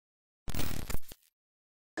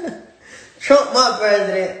Trump my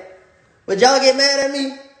president. Would y'all get mad at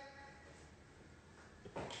me?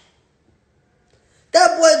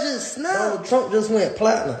 That boy just snapped. Donald Trump just went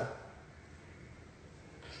platinum.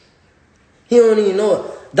 He don't even know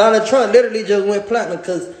it. Donald Trump literally just went platinum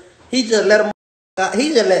because he just let him.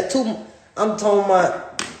 He just let two. I'm talking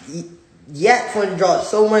about Yak when dropped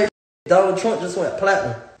so much. Donald Trump just went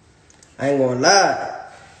platinum. I ain't gonna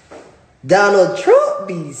lie. Donald Trump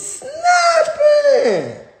be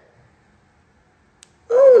snapping.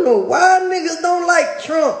 I don't know why niggas don't like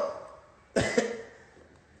Trump. I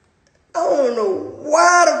don't know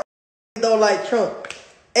why the don't like Trump.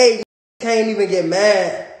 Hey, can't even get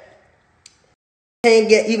mad.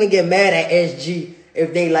 Can't even get mad at SG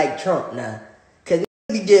if they like Trump now. Cause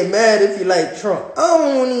you get mad if you like Trump. I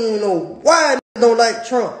don't even know why niggas don't like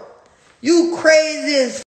Trump. You crazy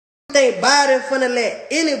as think Biden finna let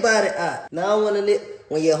anybody out. Now I wanna let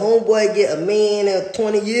when your homeboy get $1 million in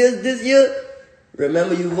 20 years this year,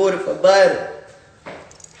 remember you voted for Biden.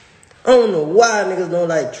 I don't know why niggas don't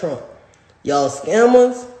like Trump. Y'all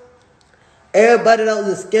scammers. Everybody that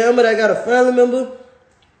was a scammer that got a family member,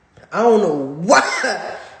 I don't know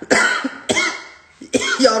why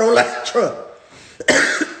y'all don't like Trump.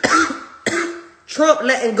 Trump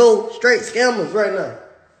letting go straight scammers right now.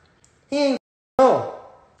 He ain't wrong.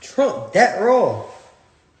 Trump that wrong.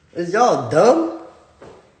 Is y'all dumb?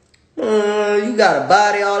 You got a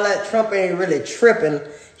body, all that. Trump ain't really tripping.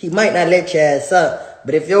 He might not let your ass up.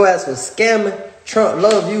 But if your ass was scamming, Trump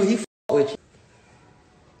love you, he with you.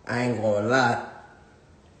 I ain't gonna lie.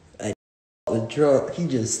 I with Trump, he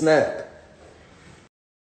just snapped.